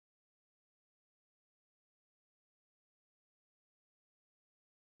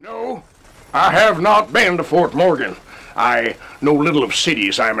No, I have not been to Fort Morgan. I know little of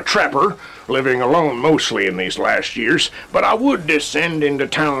cities. I am a trapper, living alone mostly in these last years, but I would descend into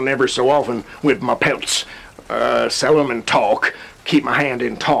town every so often with my pelts. Sell 'em and talk. Keep my hand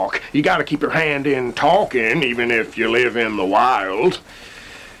in talk. You gotta keep your hand in talking, even if you live in the wild.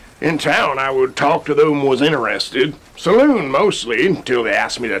 In town, I would talk to them was interested. Saloon mostly, until they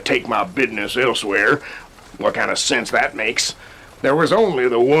asked me to take my business elsewhere. What kind of sense that makes? There was only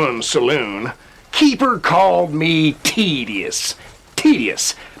the one saloon. Keeper called me tedious.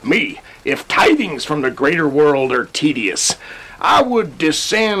 Tedious. Me, if tidings from the greater world are tedious. I would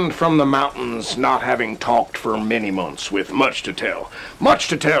descend from the mountains, not having talked for many months, with much to tell. Much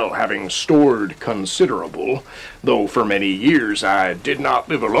to tell, having stored considerable. Though for many years I did not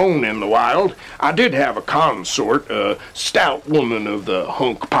live alone in the wild, I did have a consort, a stout woman of the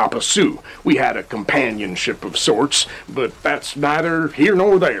hunk Papa Sioux. We had a companionship of sorts, but that's neither here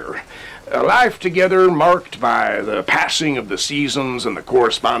nor there. A life together marked by the passing of the seasons and the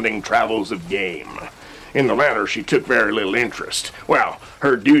corresponding travels of game. In the latter she took very little interest. Well,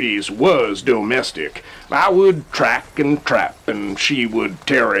 her duties was domestic. I would track and trap, and she would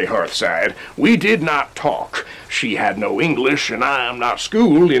tarry hearthside. We did not talk. She had no English, and I am not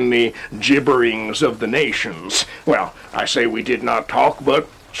schooled in the gibberings of the nations. Well, I say we did not talk, but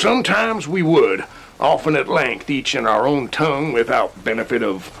sometimes we would. Often at length, each in our own tongue, without benefit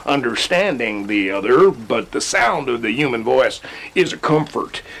of understanding the other, but the sound of the human voice is a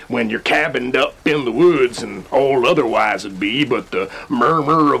comfort when you're cabined up in the woods and all otherwise would be but the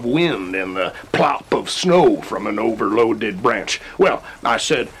murmur of wind and the plop of snow from an overloaded branch. Well, I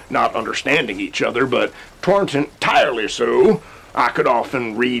said not understanding each other, but 'twarn't entirely so. I could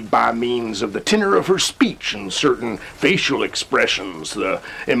often read by means of the tenor of her speech and certain facial expressions the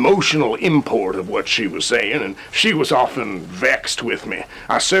emotional import of what she was saying, and she was often vexed with me.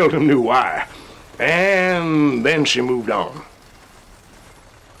 I seldom knew why. And then she moved on.